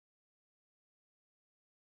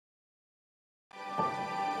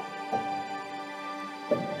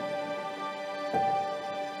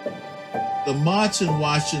The March in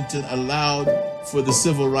Washington allowed for the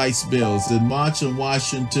Civil Rights Bills. The March in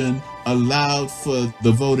Washington allowed for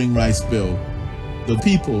the Voting Rights Bill. The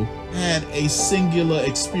people had a singular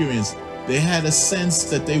experience. They had a sense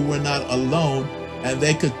that they were not alone and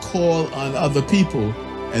they could call on other people.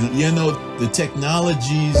 And you know, the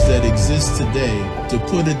technologies that exist today to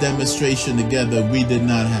put a demonstration together, we did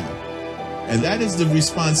not have. And that is the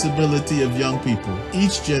responsibility of young people.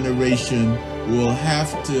 Each generation will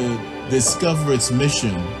have to discover its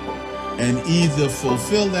mission and either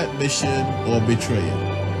fulfill that mission or betray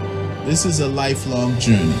it. This is a lifelong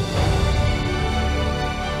journey.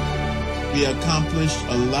 We accomplished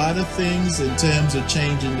a lot of things in terms of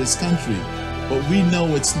changing this country, but we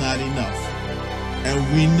know it's not enough.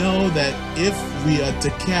 And we know that if we are to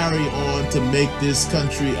carry on to make this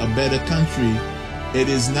country a better country, it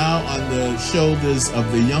is now on the shoulders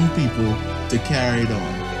of the young people to carry it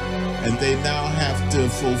on. And they now have to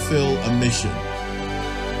fulfill a mission.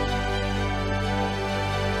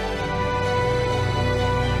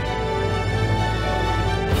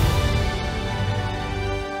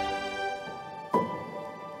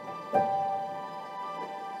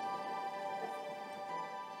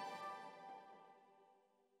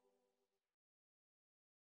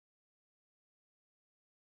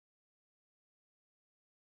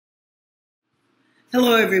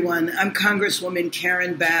 Hello, everyone. I'm Congresswoman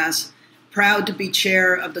Karen Bass, proud to be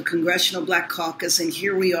chair of the Congressional Black Caucus, and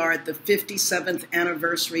here we are at the 57th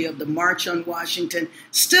anniversary of the March on Washington,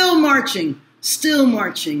 still marching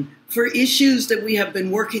for issues that we have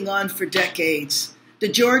been working on for decades. The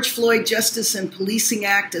George Floyd Justice and Policing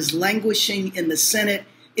Act is languishing in the Senate.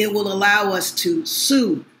 It will allow us to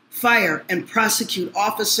sue, fire, and prosecute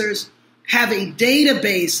officers, have a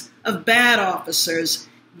database of bad officers.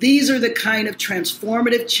 These are the kind of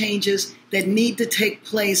transformative changes that need to take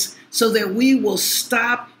place so that we will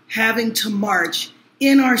stop having to march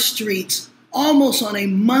in our streets almost on a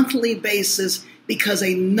monthly basis because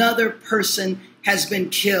another person has been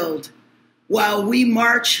killed. While we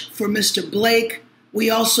march for Mr. Blake, we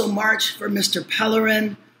also march for Mr.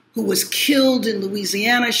 Pellerin, who was killed in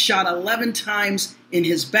Louisiana, shot 11 times in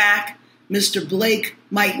his back. Mr. Blake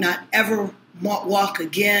might not ever walk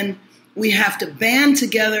again. We have to band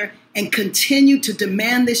together and continue to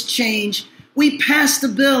demand this change. We passed the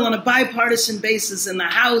bill on a bipartisan basis in the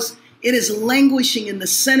House. It is languishing in the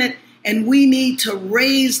Senate, and we need to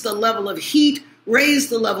raise the level of heat, raise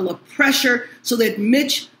the level of pressure so that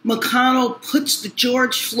Mitch McConnell puts the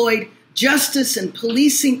George Floyd Justice and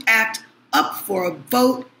Policing Act up for a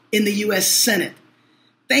vote in the U.S. Senate.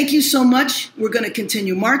 Thank you so much. We're going to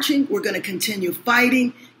continue marching. We're going to continue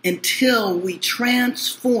fighting until we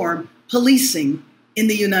transform policing in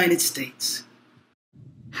the United States.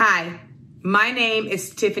 Hi, my name is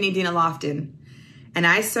Tiffany Dina Lofton, and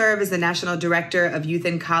I serve as the National Director of Youth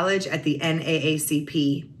in College at the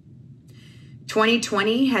NAACP.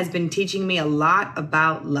 2020 has been teaching me a lot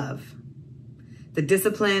about love, the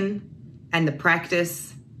discipline and the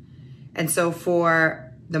practice. And so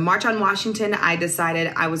for the March on Washington, I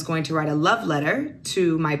decided I was going to write a love letter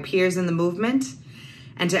to my peers in the movement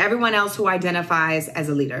and to everyone else who identifies as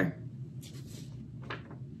a leader.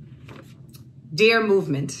 Dear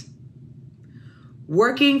movement,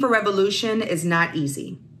 working for revolution is not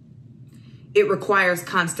easy. It requires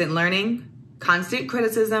constant learning, constant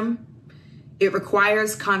criticism. It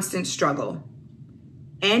requires constant struggle,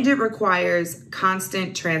 and it requires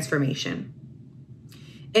constant transformation.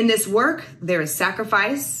 In this work, there is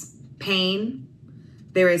sacrifice, pain,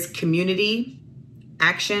 there is community,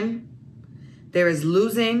 action, there is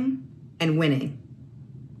losing and winning.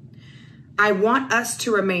 I want us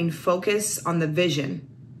to remain focused on the vision,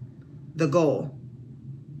 the goal.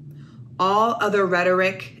 All other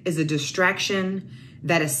rhetoric is a distraction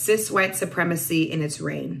that assists white supremacy in its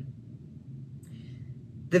reign.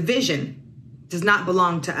 The vision does not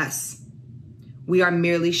belong to us. We are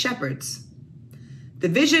merely shepherds. The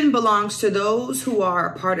vision belongs to those who are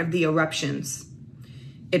a part of the eruptions.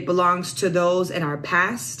 It belongs to those in our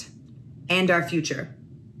past and our future.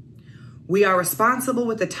 We are responsible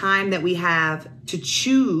with the time that we have to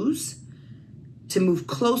choose to move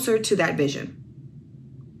closer to that vision.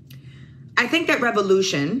 I think that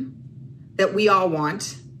revolution that we all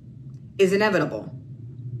want is inevitable.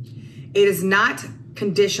 It is not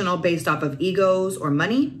conditional based off of egos or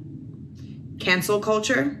money, cancel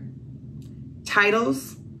culture,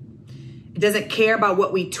 titles. It doesn't care about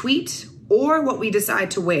what we tweet or what we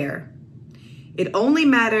decide to wear. It only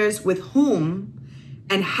matters with whom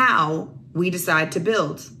and how we decide to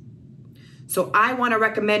build. So I want to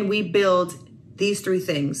recommend we build these three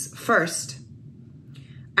things. First,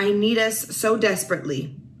 I need us so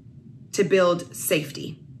desperately to build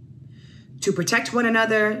safety, to protect one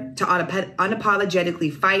another, to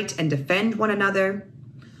unapologetically fight and defend one another.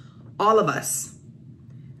 All of us.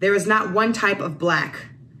 There is not one type of Black.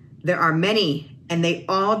 There are many, and they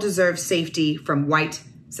all deserve safety from white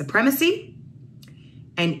supremacy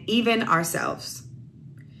and even ourselves.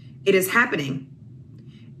 It is happening,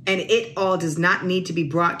 and it all does not need to be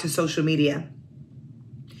brought to social media.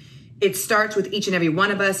 It starts with each and every one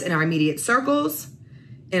of us in our immediate circles,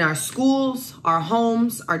 in our schools, our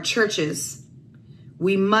homes, our churches.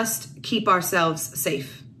 We must keep ourselves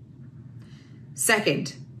safe.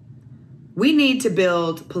 Second, we need to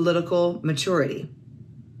build political maturity.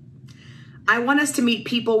 I want us to meet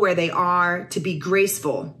people where they are, to be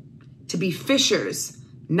graceful, to be fishers,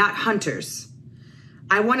 not hunters.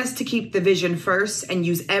 I want us to keep the vision first and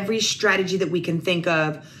use every strategy that we can think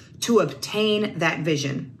of to obtain that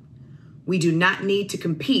vision. We do not need to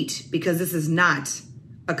compete because this is not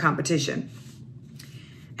a competition.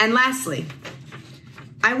 And lastly,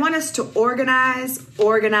 I want us to organize.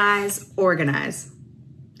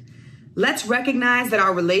 Let's recognize that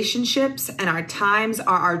our relationships and our times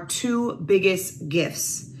are our two biggest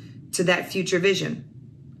gifts to that future vision.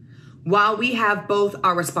 While we have both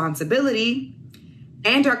our responsibility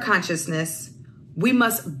and our consciousness, we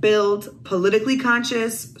must build politically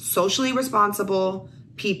conscious, socially responsible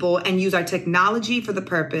people and use our technology for the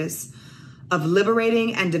purpose of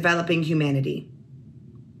liberating and developing humanity.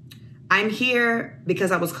 I'm here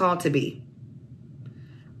because I was called to be.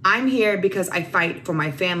 I'm here because I fight for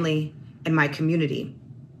my family and my community.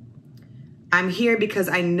 I'm here because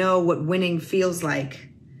I know what winning feels like.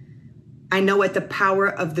 I know what the power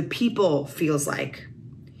of the people feels like.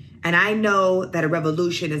 And I know that a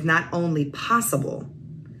revolution is not only possible,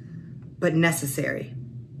 but necessary.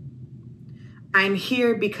 I'm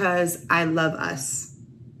here because I love us.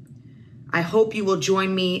 I hope you will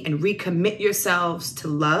join me and recommit yourselves to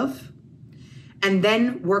love, and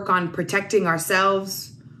then work on protecting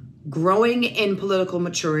ourselves, growing in political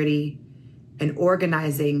maturity, and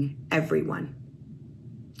organizing everyone.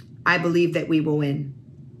 I believe that we will win.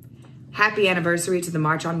 Happy anniversary to the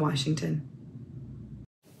March on Washington.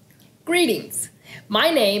 Greetings. My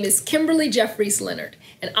name is Kimberly Jeffries Leonard,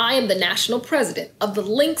 and I am the National President of the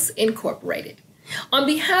Links Incorporated. On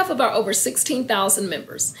behalf of our over 16,000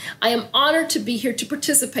 members, I am honored to be here to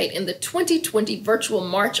participate in the 2020 Virtual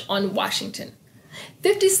March on Washington.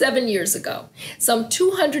 57 years ago, some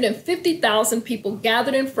 250,000 people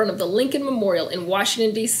gathered in front of the Lincoln Memorial in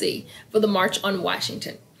Washington, D.C. for the March on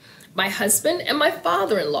Washington. My husband and my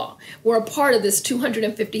father-in-law were a part of this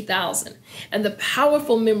 250,000, and the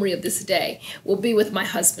powerful memory of this day will be with my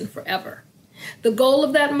husband forever. The goal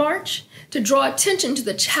of that march? To draw attention to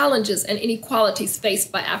the challenges and inequalities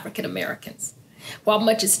faced by African Americans. While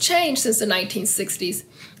much has changed since the 1960s,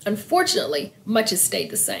 unfortunately, much has stayed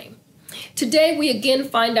the same. Today, we again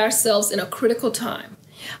find ourselves in a critical time.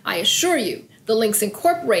 I assure you, the Links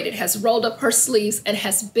Incorporated has rolled up her sleeves and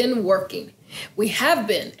has been working. We have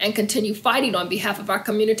been and continue fighting on behalf of our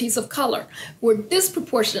communities of color who are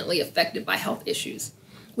disproportionately affected by health issues.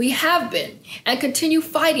 We have been and continue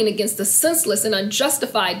fighting against the senseless and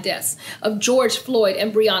unjustified deaths of George Floyd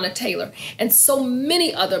and Breonna Taylor and so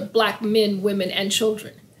many other Black men, women, and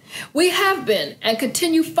children. We have been and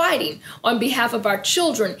continue fighting on behalf of our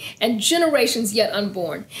children and generations yet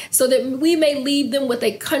unborn so that we may leave them with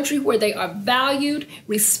a country where they are valued,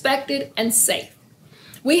 respected, and safe.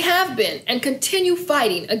 We have been and continue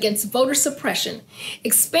fighting against voter suppression,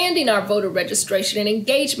 expanding our voter registration and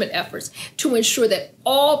engagement efforts to ensure that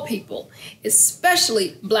all people,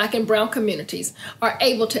 especially Black and brown communities, are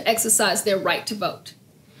able to exercise their right to vote.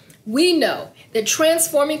 We know that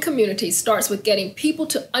transforming communities starts with getting people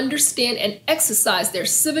to understand and exercise their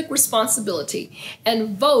civic responsibility,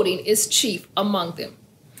 and voting is chief among them.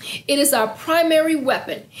 It is our primary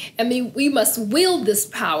weapon, and we must wield this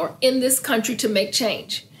power in this country to make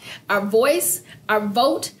change. Our voice, our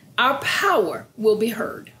vote, our power will be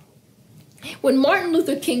heard. When Martin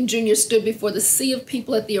Luther King Jr. stood before the sea of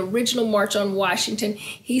people at the original March on Washington,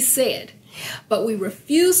 he said, "But we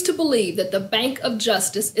refuse to believe that the Bank of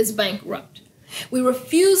Justice is bankrupt. We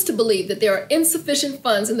refuse to believe that there are insufficient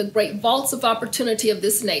funds in the great vaults of opportunity of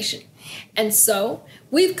this nation. And so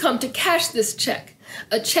we've come to cash this check,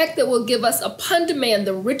 a check that will give us upon demand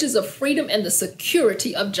the riches of freedom and the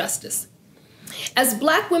security of justice." As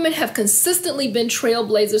Black women have consistently been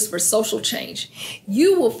trailblazers for social change,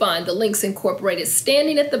 you will find the Links Incorporated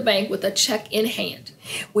standing at the bank with a check in hand.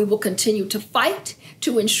 We will continue to fight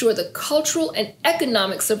to ensure the cultural and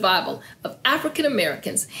economic survival of African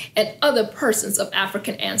Americans and other persons of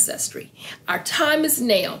African ancestry. Our time is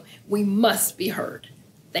now. We must be heard.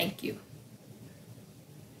 Thank you.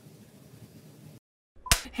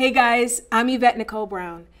 Hey guys, I'm Yvette Nicole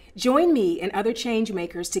Brown. Join me and other change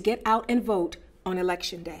makers to get out and vote on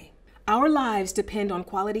Election Day. Our lives depend on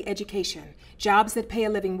quality education, jobs that pay a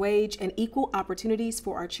living wage, and equal opportunities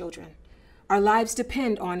for our children. Our lives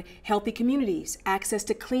depend on healthy communities, access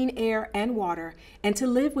to clean air and water, and to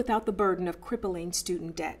live without the burden of crippling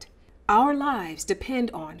student debt. Our lives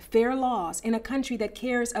depend on fair laws in a country that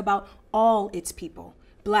cares about all its people: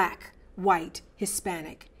 Black, white,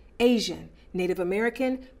 Hispanic, Asian, Native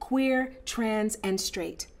American, queer, trans, and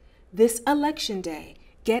straight. This Election Day,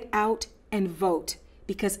 get out and vote,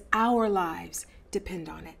 because our lives depend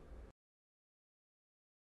on it.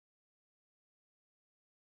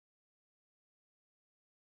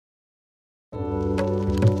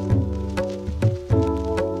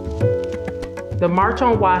 The March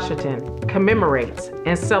on Washington commemorates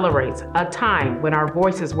and celebrates a time when our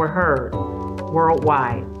voices were heard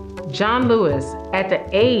worldwide. John Lewis, at the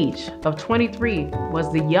age of 23,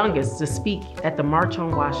 was the youngest to speak at the March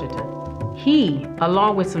on Washington. He,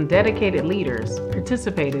 along with some dedicated leaders,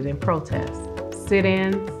 participated in protests,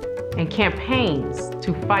 sit-ins, and campaigns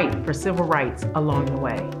to fight for civil rights along the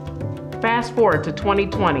way. Fast forward to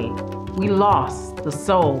 2020, we lost the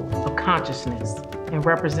soul of consciousness in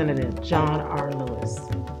Representative John R. Lewis.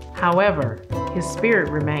 However, his spirit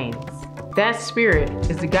remains. That spirit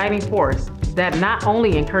is the guiding force that not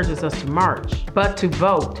only encourages us to march, but to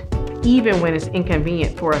vote, even when it's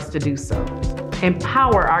inconvenient for us to do so.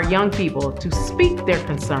 Empower our young people to speak their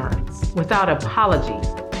concerns without apology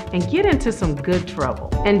and get into some good trouble,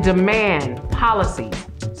 and demand policies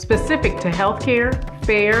specific to healthcare,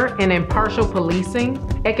 fair and impartial policing,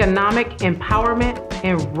 economic empowerment,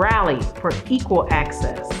 and rally for equal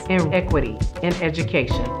access and equity in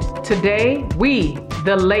education. Today, we,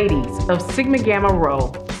 the ladies of Sigma Gamma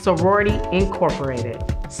Rho Sorority Incorporated,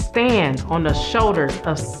 stand on the shoulders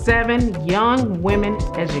of 7 young women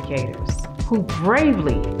educators who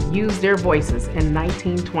bravely used their voices in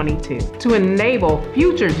 1922 to enable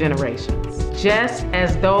future generations, just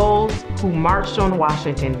as those who marched on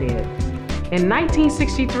Washington did. In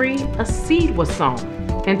 1963, a seed was sown,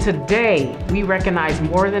 and today we recognize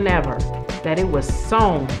more than ever that it was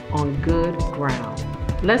sown on good ground.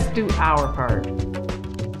 Let's do our part.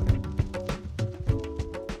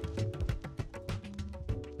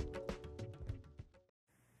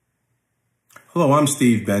 Hello, I'm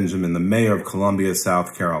Steve Benjamin, the mayor of Columbia,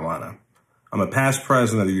 South Carolina. I'm a past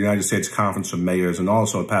president of the United States Conference of Mayors and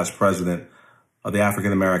also a past president of the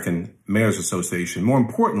African American Mayors Association. More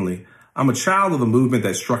importantly, I'm a child of the movement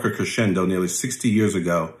that struck a crescendo nearly 60 years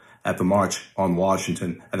ago at the March on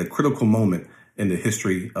Washington, at a critical moment in the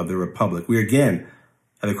history of the Republic. We are again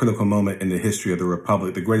at a critical moment in the history of the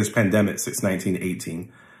Republic, the greatest pandemic since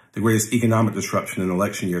 1918, the greatest economic disruption in an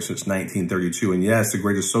election year since 1932, and yes, the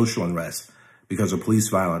greatest social unrest because of police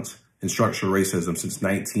violence and structural racism since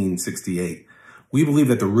 1968. We believe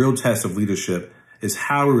that the real test of leadership is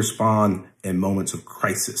how we respond in moments of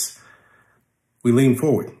crisis. We lean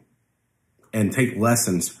forward and take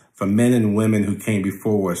lessons from men and women who came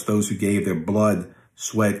before us, those who gave their blood,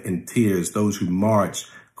 sweat, and tears, those who marched,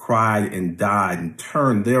 cried, and died, and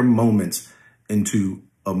turned their moments into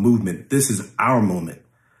a movement. This is our moment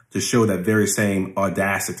to show that very same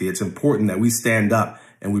audacity. It's important that we stand up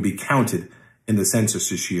and we be counted in the census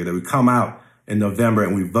this year, that we come out in November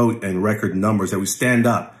and we vote in record numbers, that we stand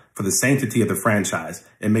up for the sanctity of the franchise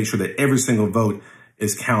and make sure that every single vote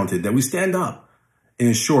is counted, that we stand up and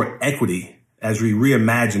ensure equity as we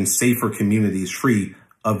reimagine safer communities free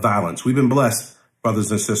of violence. We've been blessed,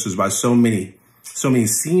 brothers and sisters, by so many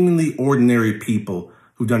seemingly ordinary people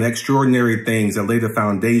who've done extraordinary things that lay the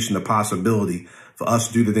foundation, the possibility for us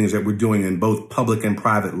to do the things that we're doing in both public and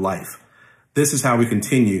private life. This is how we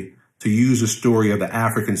continue to use the story of the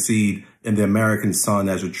African seed and the American son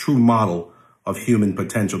as a true model of human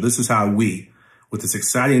potential. This is how we, with this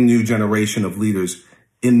exciting new generation of leaders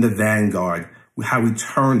in the vanguard, how we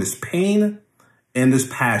turn this pain and this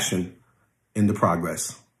passion into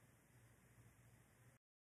progress.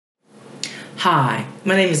 Hi,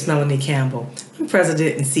 my name is Melanie Campbell. I'm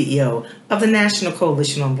President and CEO of the National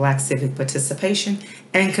Coalition on Black Civic Participation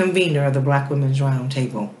and convener of the Black Women's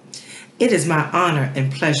Roundtable. It is my honor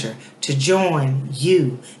and pleasure to join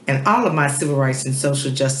you and all of my civil rights and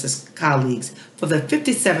social justice colleagues for the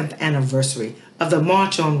 57th anniversary of the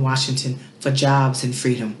March on Washington for Jobs and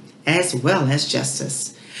Freedom, as well as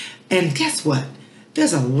justice. And guess what?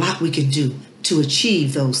 There's a lot we can do to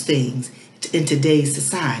achieve those things in today's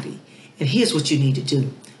society. And here's what you need to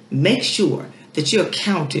do. Make sure that you're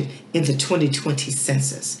counted in the 2020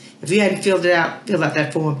 census. If you hadn't filled out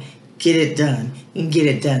that form, get it done and get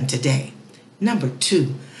it done today. Number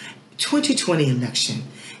 2, 2020 election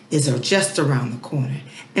is just around the corner,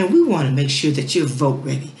 and we want to make sure that you're vote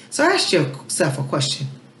ready. So ask yourself a question.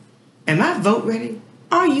 Am I vote ready?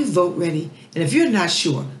 Are you vote ready? And if you're not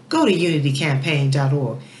sure, go to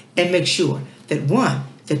unitycampaign.org and make sure that 1,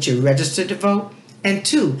 that you're registered to vote, and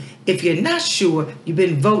 2, if you're not sure, you've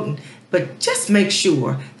been voting, but just make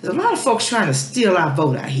sure, there's a lot of folks trying to steal our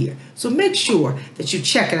vote out here. So make sure that you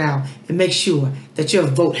check it out and make sure that your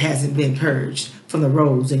vote hasn't been purged from the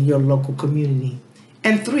rolls in your local community.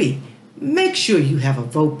 And 3, make sure you have a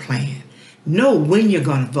vote plan. Know when you're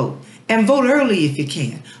going to vote, and vote early if you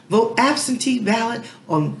can. Vote absentee ballot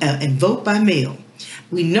and vote by mail.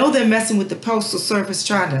 We know they're messing with the Postal Service,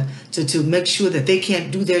 trying to make sure that they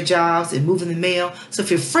can't do their jobs and moving the mail. So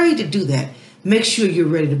if you're afraid to do that, make sure you're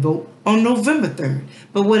ready to vote on November 3rd.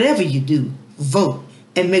 But whatever you do, vote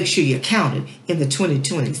and make sure you're counted in the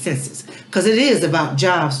 2020 census. Because it is about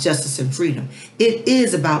jobs, justice, and freedom. It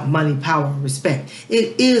is about money, power, and respect.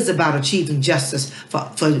 It is about achieving justice for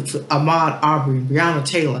Ahmaud Arbery, and Breonna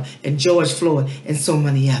Taylor, and George Floyd, and so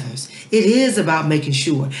many others. It is about making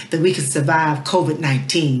sure that we can survive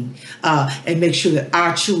COVID-19 and make sure that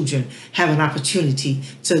our children have an opportunity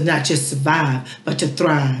to not just survive, but to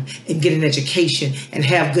thrive and get an education and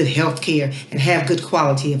have good health care and have good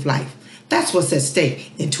quality of life. That's what's at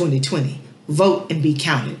stake in 2020. Vote and be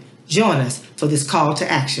counted. Join us for this call to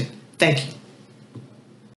action. Thank you.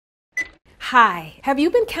 Hi, have you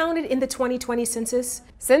been counted in the 2020 census?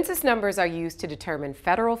 Census numbers are used to determine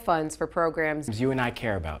federal funds for programs you and I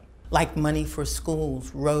care about, like money for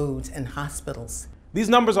schools, roads, and hospitals. These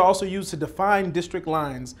numbers are also used to define district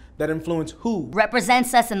lines that influence who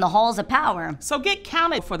represents us in the halls of power. So get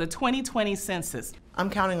counted for the 2020 census. I'm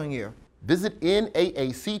counting on you. Visit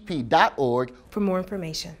naacp.org for more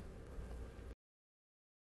information.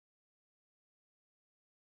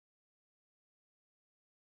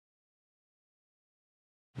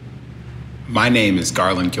 My name is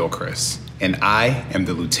Garland Gilchrist, and I am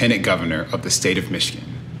the Lieutenant Governor of the state of Michigan.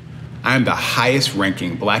 I am the highest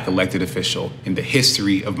ranking Black elected official in the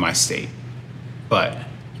history of my state. But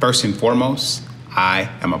first and foremost,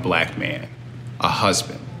 I am a Black man, a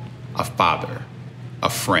husband, a father, a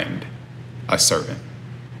friend, a servant.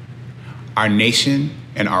 Our nation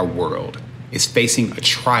and our world is facing a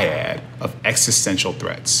triad of existential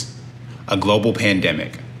threats. A global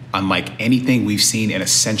pandemic, unlike anything we've seen in a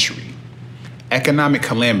century. Economic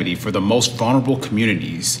calamity for the most vulnerable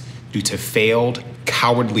communities due to failed,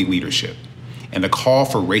 cowardly leadership, and the call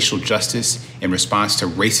for racial justice in response to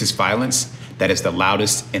racist violence that is the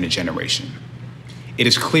loudest in a generation. It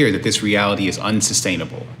is clear that this reality is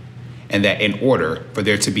unsustainable, and that in order for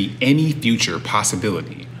there to be any future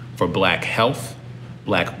possibility for Black health,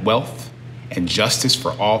 Black wealth, and justice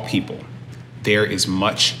for all people, there is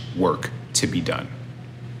much work to be done.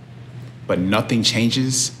 But nothing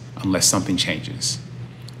changes unless something changes.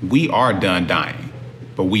 We are done dying,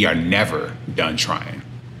 but we are never done trying.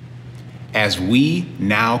 As we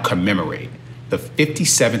now commemorate the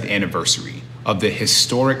 57th anniversary of the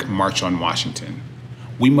historic March on Washington,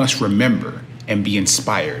 we must remember and be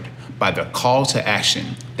inspired by the call to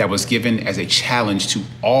action that was given as a challenge to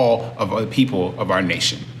all of the people of our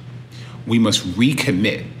nation. We must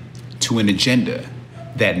recommit to an agenda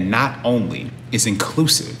that not only is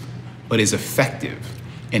inclusive, but is effective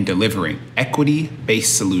in delivering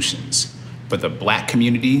equity-based solutions for the Black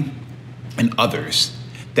community and others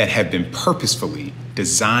that have been purposefully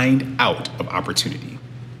designed out of opportunity.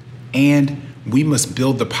 And we must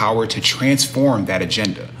build the power to transform that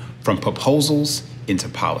agenda from proposals into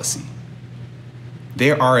policy.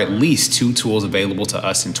 There are at least 2 tools available to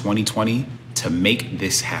us in 2020 to make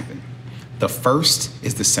this happen. The first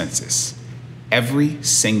is the census. Every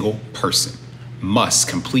single person must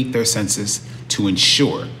complete their census to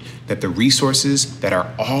ensure that the resources that are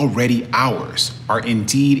already ours are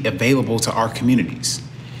indeed available to our communities.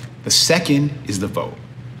 The second is the vote.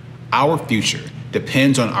 Our future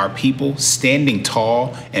depends on our people standing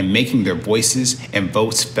tall and making their voices and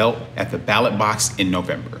votes felt at the ballot box in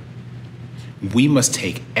November. We must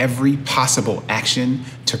take every possible action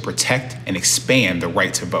to protect and expand the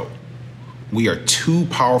right to vote. We are too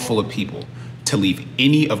powerful a people to leave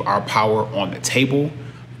any of our power on the table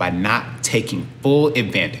by not taking full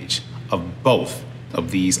advantage of both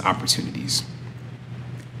of these opportunities.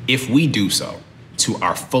 If we do so to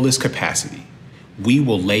our fullest capacity, we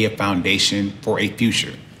will lay a foundation for a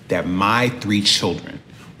future that my 3 children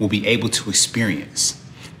will be able to experience,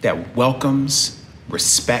 that welcomes,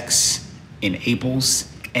 respects,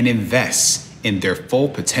 enables, and invests in their full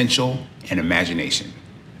potential and imagination.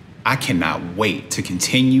 I cannot wait to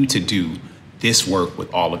continue to do this work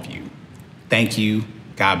with all of you. Thank you,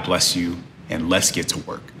 God bless you, and let's get to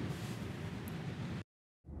work.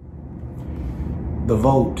 The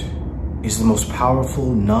vote is the most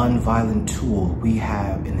powerful, non-violent tool we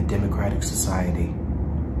have in a democratic society.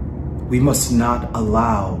 We must not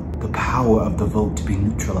allow the power of the vote to be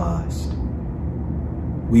neutralized.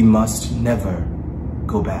 We must never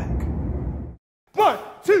go back. 1,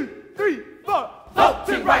 2, 3, 4.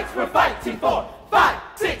 Voting rights we're fighting for. 5,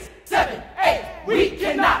 6, 7, 8. We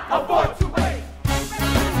cannot afford to wait.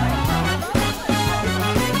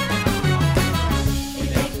 In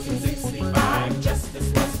 1865,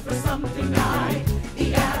 justice was for some denied.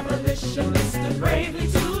 The abolitionists stood bravely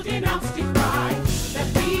to denounce, decry that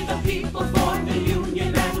we the people form the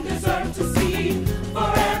union and deserve to see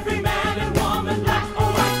for every man and woman, black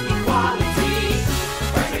or white, equality.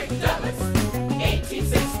 Frederick Douglass,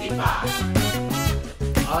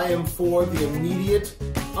 1865. I am for the immediate,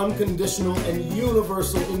 unconditional, and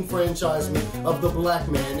universal enfranchisement of the black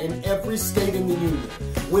man in every state in the Union.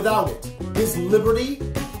 Without it, his liberty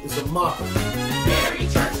is a mockery. Mary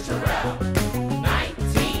Church Terrell,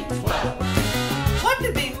 1912. What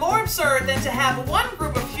could be more absurd than to have one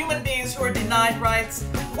group of human beings who are denied rights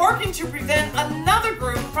working to prevent another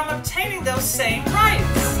group from obtaining those same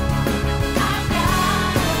rights?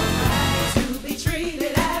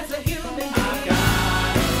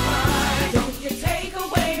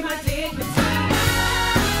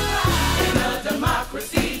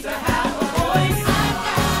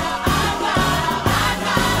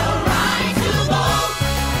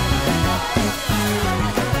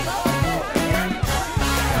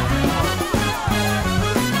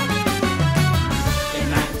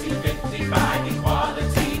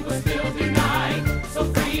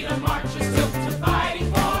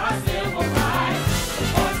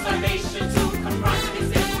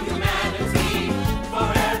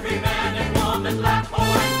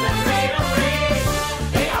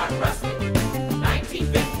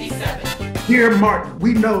 Dear Martin,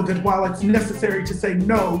 we know that while it's necessary to say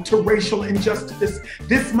no to racial injustice,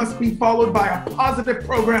 this must be followed by a positive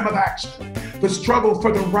program of action. The struggle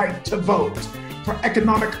for the right to vote, for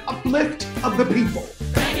economic uplift of the people.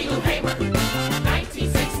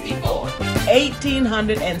 1964.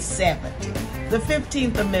 1870. The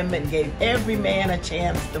 15th Amendment gave every man a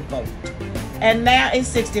chance to vote. And now it's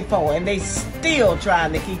 64, and they still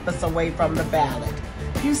trying to keep us away from the ballot.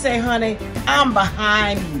 You say, honey, I'm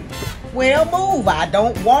behind you. Well, move. I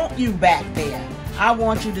don't want you back there. I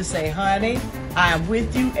want you to say, honey, I'm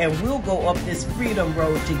with you, and we'll go up this freedom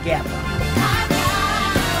road together.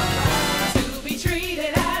 To be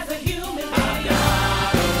treated as a human being.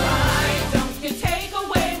 Right. Don't you take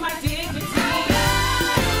away my dignity.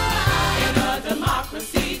 In a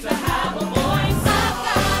democracy to have a voice.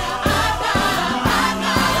 I've got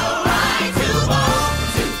a right to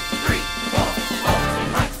vote. 2, 3, 4.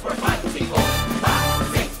 Voting rights we're fighting for.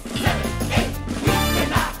 5, 6, 7, 8. We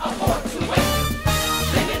cannot afford to wait.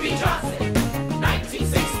 Lyndon B. Johnson,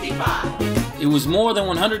 1965. It was more than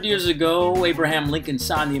 100 years ago Abraham Lincoln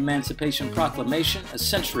signed the Emancipation Proclamation. A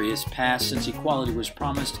century has passed since equality was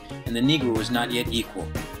promised and the Negro is not yet equal.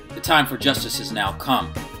 The time for justice has now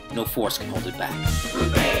come. No force can hold it back.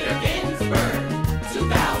 Ruth Bader Ginsburg,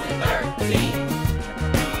 2013.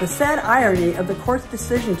 The sad irony of the court's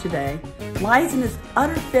decision today lies in its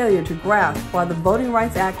utter failure to grasp why the Voting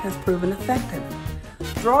Rights Act has proven effective.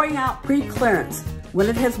 Throwing out pre-clearance when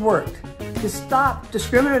it has worked to stop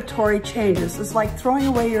discriminatory changes is like throwing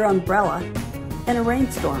away your umbrella in a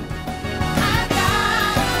rainstorm.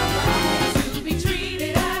 To be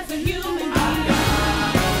treated as a human being.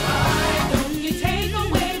 Don't you take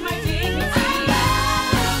away my dignity.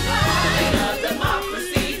 In a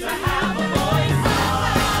democracy to have a voice.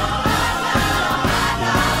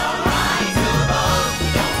 Right to vote.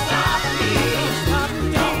 Don't stop me.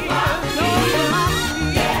 Don't block me.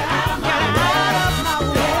 Get out my way. Get out my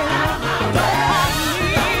way. Don't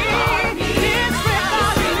block me.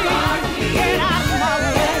 Disregard me. Get out my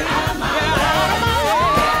way. Get out my way.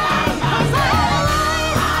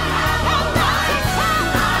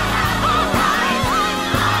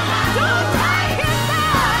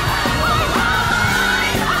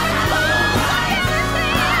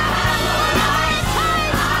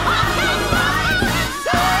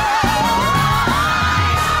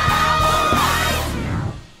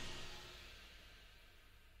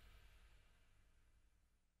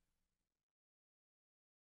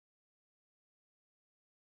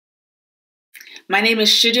 My name is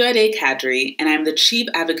Shijuade Kadri, and I'm the Chief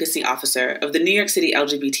Advocacy Officer of the New York City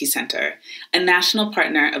LGBT Center, a national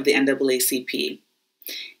partner of the NAACP.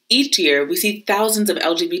 Each year, we see thousands of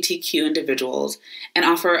LGBTQ individuals and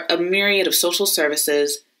offer a myriad of social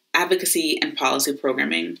services, advocacy, and policy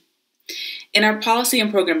programming. In our policy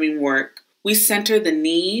and programming work, we center the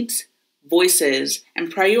needs, voices,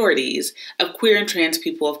 and priorities of queer and trans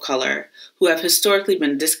people of color who have historically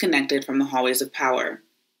been disconnected from the hallways of power.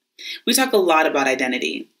 We talk a lot about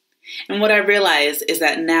identity. And what I realize is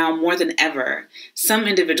that now more than ever, some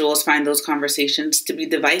individuals find those conversations to be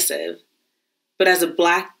divisive. But as a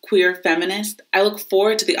Black queer feminist, I look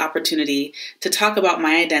forward to the opportunity to talk about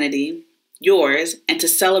my identity, yours, and to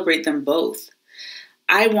celebrate them both.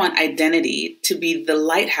 I want identity to be the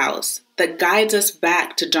lighthouse that guides us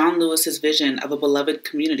back to John Lewis's vision of a beloved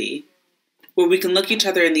community, where we can look each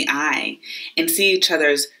other in the eye and see each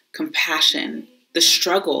other's compassion, the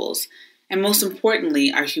struggles, and most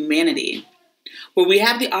importantly, our humanity, where we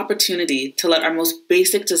have the opportunity to let our most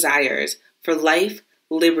basic desires for life,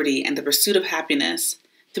 liberty, and the pursuit of happiness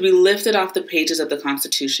to be lifted off the pages of the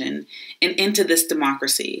Constitution and into this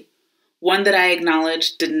democracy, one that I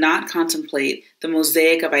acknowledge did not contemplate the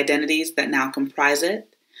mosaic of identities that now comprise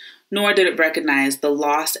it, nor did it recognize the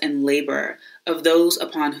loss and labor of those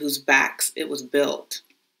upon whose backs it was built.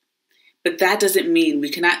 But that doesn't mean we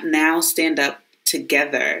cannot now stand up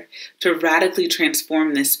together to radically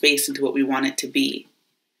transform this space into what we want it to be.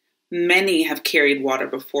 Many have carried water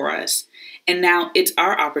before us, and now it's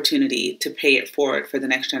our opportunity to pay it forward for the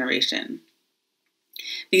next generation.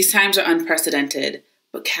 These times are unprecedented,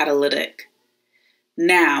 but catalytic.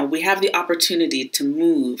 Now we have the opportunity to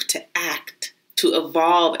move, to act, to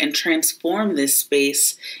evolve and transform this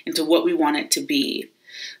space into what we want it to be.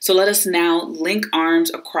 So let us now link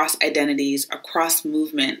arms across identities, across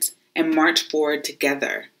movements, and march forward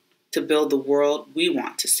together to build the world we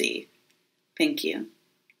want to see. Thank you.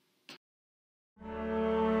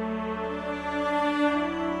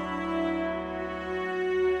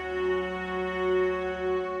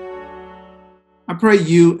 I pray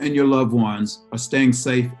you and your loved ones are staying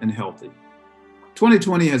safe and healthy.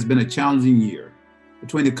 2020 has been a challenging year.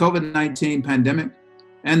 Between the COVID-19 pandemic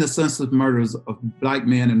and the senseless murders of Black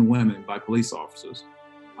men and women by police officers,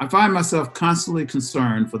 I find myself constantly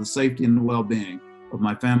concerned for the safety and well-being of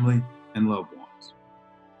my family and loved ones.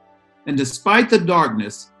 And despite the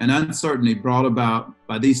darkness and uncertainty brought about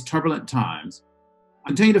by these turbulent times, I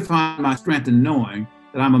continue to find my strength in knowing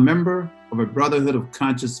that I'm a member of a brotherhood of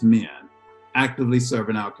conscious men actively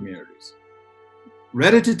serving our communities,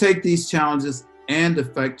 ready to take these challenges and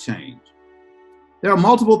effect change. There are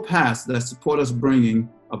multiple paths that support us bringing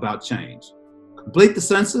about change. Complete the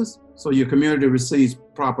census so your community receives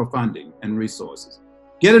proper funding and resources.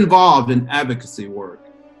 Get involved in advocacy work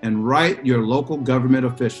and write your local government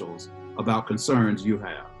officials about concerns you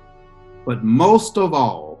have. But most of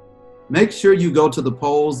all, make sure you go to the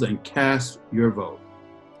polls and cast your vote.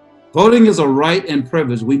 Voting is a right and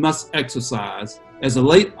privilege we must exercise. As the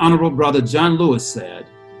late Honorable Brother John Lewis said,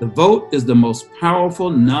 the vote is the most powerful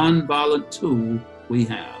nonviolent tool we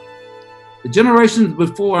have. The generations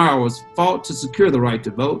before ours fought to secure the right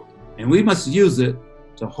to vote, and we must use it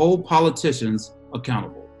to hold politicians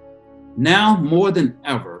accountable. Now more than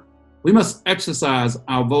ever, we must exercise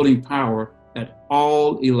our voting power at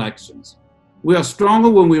all elections. We are stronger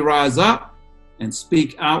when we rise up and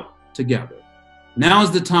speak out together. Now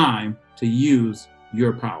is the time to use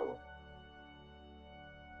your power.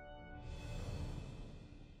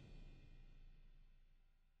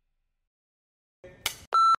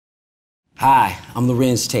 Hi, I'm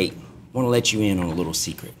Lorenz Tate. I want to let you in on a little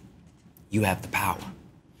secret. You have the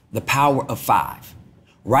power of 5.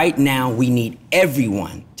 Right now, we need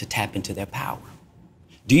everyone to tap into their power.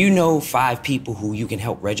 Do you know 5 people who you can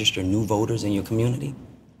help register new voters in your community?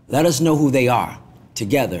 Let us know who they are.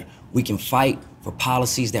 Together, we can fight for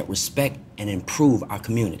policies that respect and improve our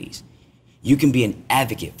communities. You can be an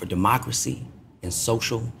advocate for democracy and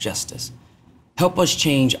social justice. Help us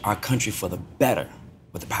change our country for the better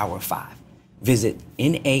with the power of 5. Visit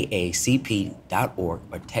naacp.org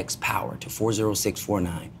or text POWER to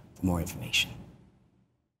 40649 for more information.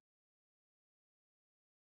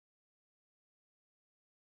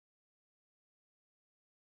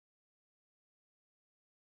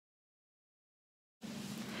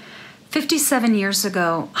 "57 years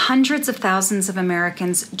ago, hundreds of thousands of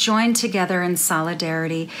Americans joined together in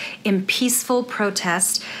solidarity in peaceful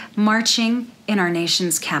protest, marching in our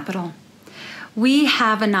nation's capital. We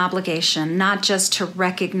have an obligation not just to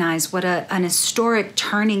recognize what an historic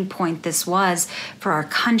turning point this was for our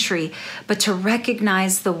country, but to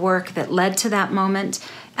recognize the work that led to that moment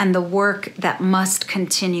and the work that must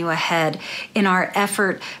continue ahead in our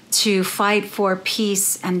effort to fight for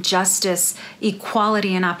peace and justice,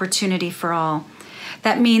 equality and opportunity for all.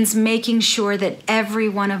 That means making sure that every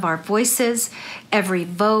one of our voices, every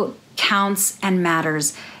vote counts and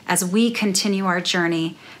matters as we continue our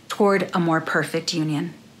journey toward a more perfect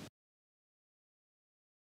union.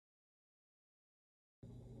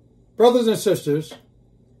 Brothers and sisters,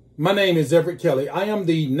 my name is Everett Kelly. I am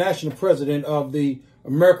the National President of the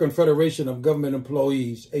American Federation of Government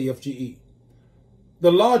Employees, AFGE,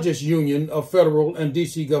 the largest union of federal and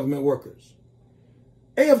D.C. government workers.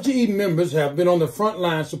 AFGE members have been on the front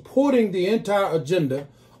line supporting the entire agenda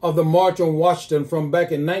of the March on Washington from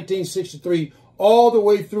back in 1963 all the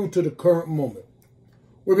way through to the current moment.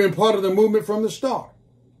 We've been part of the movement from the start.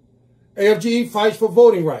 AFGE fights for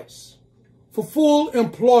voting rights, for full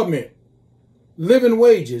employment, living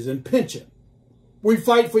wages and pension. We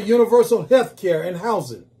fight for universal health care and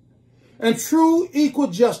housing, and true equal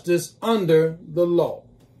justice under the law.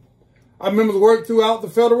 Our members work throughout the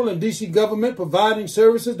federal and D.C. government providing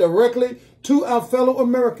services directly to our fellow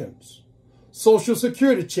Americans. Social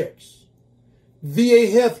Security checks, VA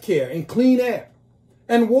health care and clean air,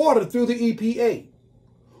 and water through the EPA.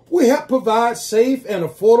 We help provide safe and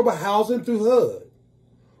affordable housing through HUD.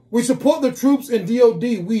 We support the troops in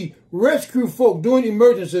DOD. We rescue folk during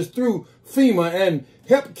emergencies through FEMA and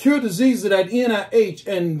help cure diseases at NIH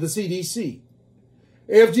and the CDC.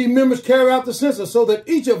 AFG members carry out the census so that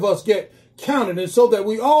each of us get counted and so that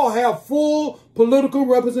we all have full political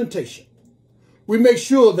representation. We make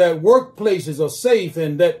sure that workplaces are safe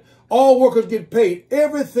and that all workers get paid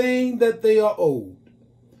everything that they are owed.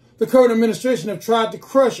 The current administration have tried to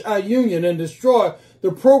crush our union and destroy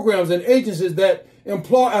the programs and agencies that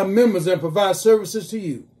employ our members and provide services to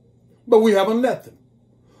you. But we haven't let them.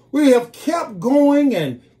 We have kept going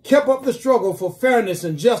and kept up the struggle for fairness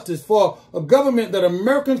and justice, for a government that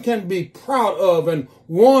Americans can be proud of and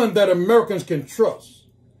one that Americans can trust.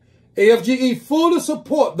 AFGE fully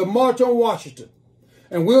support the March on Washington,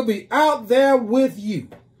 and we'll be out there with you,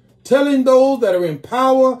 telling those that are in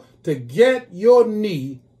power to get your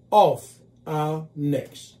knee off our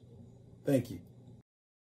necks. Thank you.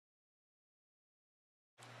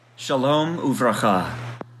 Shalom uvracha.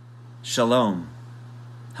 Shalom.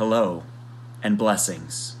 Hello and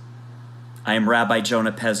blessings. I am Rabbi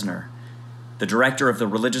Jonah Pesner, the director of the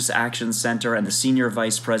Religious Action Center and the senior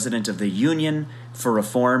vice president of the Union for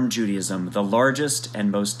Reform Judaism, the largest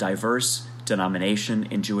and most diverse denomination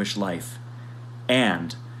in Jewish life.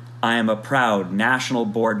 And I am a proud national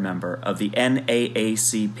board member of the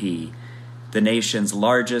NAACP, the nation's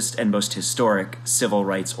largest and most historic civil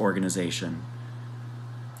rights organization.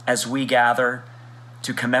 As we gather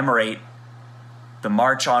to commemorate the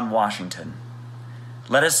March on Washington,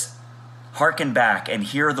 let us hearken back and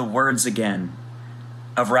hear the words again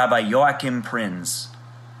of Rabbi Joachim Prinz,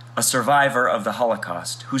 a survivor of the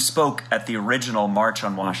Holocaust, who spoke at the original March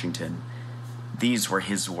on Washington. These were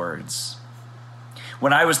his words.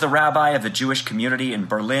 When I was the rabbi of the Jewish community in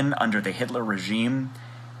Berlin under the Hitler regime,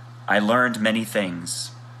 I learned many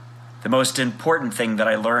things. The most important thing that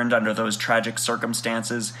I learned under those tragic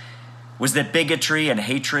circumstances was that bigotry and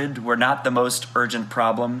hatred were not the most urgent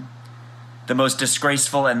problem. The most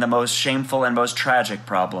disgraceful and the most shameful and most tragic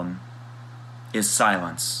problem is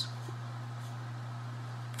silence.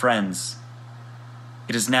 Friends,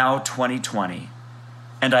 it is now 2020,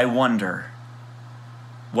 and I wonder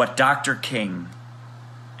what Dr. King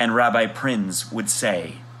and Rabbi Prinz would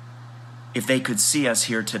say if they could see us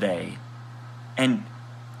here today and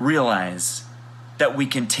realize that we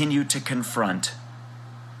continue to confront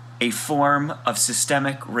a form of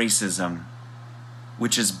systemic racism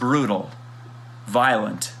which is brutal,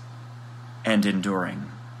 violent, and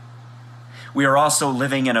enduring. We are also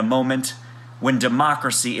living in a moment when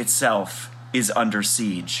democracy itself is under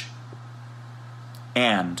siege.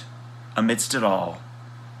 And amidst it all,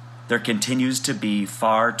 there continues to be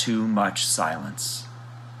far too much silence.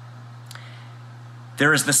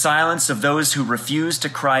 There is the silence of those who refuse to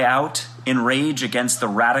cry out in rage against the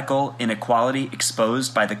radical inequality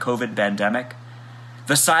exposed by the COVID pandemic.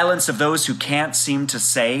 The silence of those who can't seem to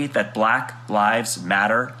say that Black lives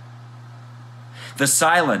matter. The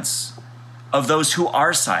silence of those who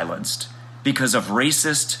are silenced because of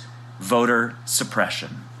racist voter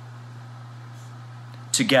suppression.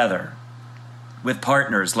 Together, with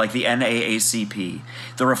partners like the NAACP,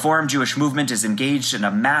 the Reform Jewish Movement is engaged in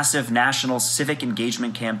a massive national civic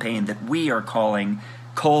engagement campaign that we are calling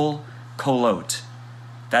Kol Kolot.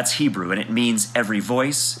 That's Hebrew, and it means every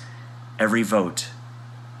voice, every vote.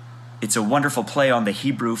 It's a wonderful play on the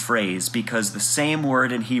Hebrew phrase because the same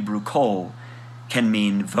word in Hebrew, kol, can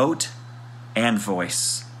mean vote and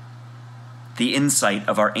voice. The insight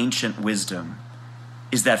of our ancient wisdom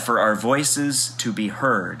is that for our voices to be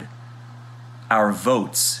heard, our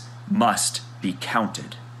votes must be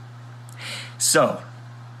counted. So,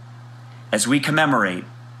 as we commemorate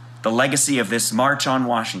the legacy of this March on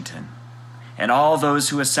Washington and all those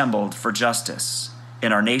who assembled for justice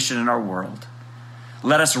in our nation and our world,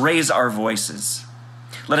 let us raise our voices.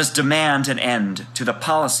 Let us demand an end to the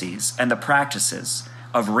policies and the practices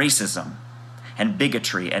of racism and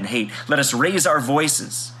bigotry and hate. Let us raise our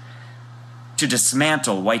voices to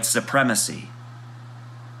dismantle white supremacy,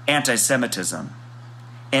 anti-Semitism,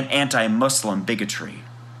 and anti-Muslim bigotry.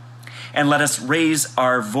 And let us raise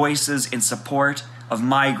our voices in support of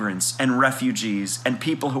migrants and refugees and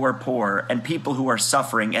people who are poor and people who are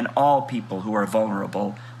suffering and all people who are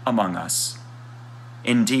vulnerable among us.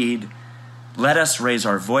 Indeed, let us raise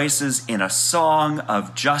our voices in a song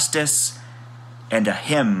of justice and a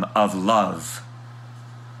hymn of love.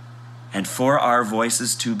 And for our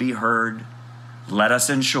voices to be heard, let us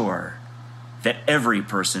ensure that every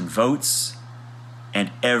person votes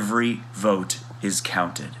and every vote is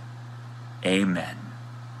counted. Amen.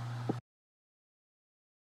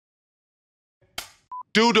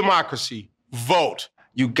 Do democracy. Vote.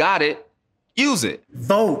 You got it. Use it.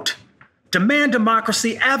 Vote. Demand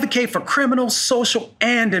democracy. Advocate for criminal, social,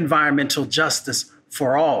 and environmental justice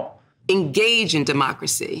for all. Engage in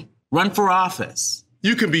democracy. Run for office.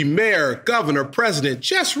 You can be mayor, governor, president.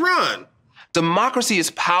 Just run. Democracy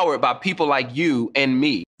is powered by people like you and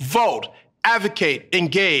me. Vote. Advocate.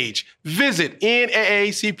 Engage. Visit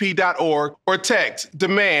naacp.org or text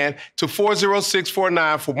DEMAND to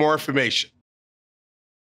 40649 for more information.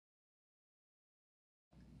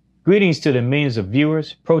 Greetings to the millions of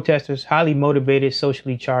viewers, protesters, highly motivated,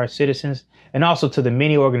 socially charged citizens, and also to the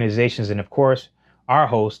many organizations and, of course, our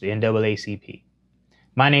host, the NAACP.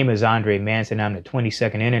 My name is Andre Manson. I'm the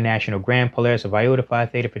 22nd International Grand Polaris of Iota Phi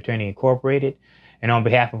Theta Fraternity Incorporated. And on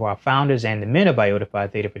behalf of our founders and the men of Iota Phi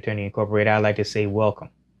Theta Fraternity Incorporated, I'd like to say welcome.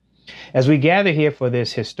 As we gather here for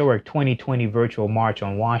this historic 2020 virtual March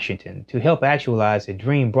on Washington to help actualize a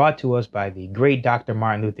dream brought to us by the great Dr.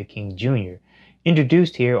 Martin Luther King Jr.,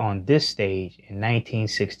 introduced here on this stage in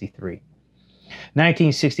 1963.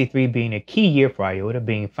 1963 being a key year for Iota,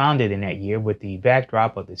 being founded in that year with the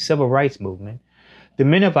backdrop of the Civil Rights Movement, the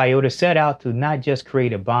men of Iota set out to not just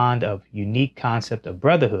create a bond of unique concept of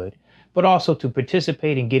brotherhood, but also to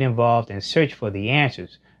participate and get involved and search for the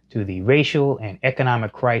answers to the racial and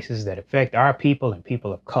economic crises that affect our people and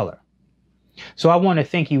people of color. So I want to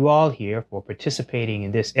thank you all here for participating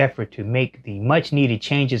in this effort to make the much needed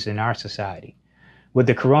changes in our society. With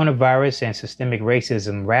the coronavirus and systemic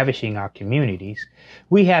racism ravishing our communities,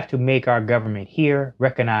 we have to make our government hear,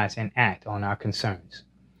 recognize, and act on our concerns.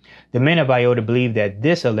 The men of Iota believe that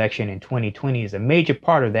this election in 2020 is a major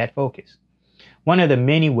part of that focus. One of the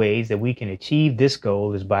many ways that we can achieve this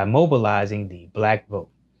goal is by mobilizing the Black vote.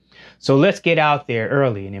 So let's get out there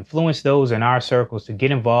early and influence those in our circles to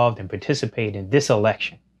get involved and participate in this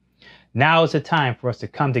election. Now is the time for us to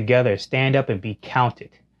come together, stand up, and be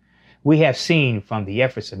counted. We have seen from the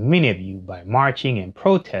efforts of many of you by marching and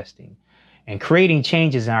protesting and creating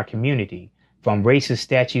changes in our community, from racist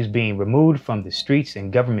statues being removed from the streets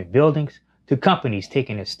and government buildings to companies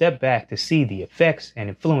taking a step back to see the effects and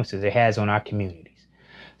influences it has on our communities.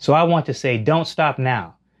 So I want to say, don't stop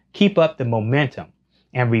now. Keep up the momentum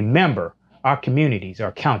and remember, our communities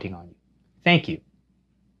are counting on you. Thank you.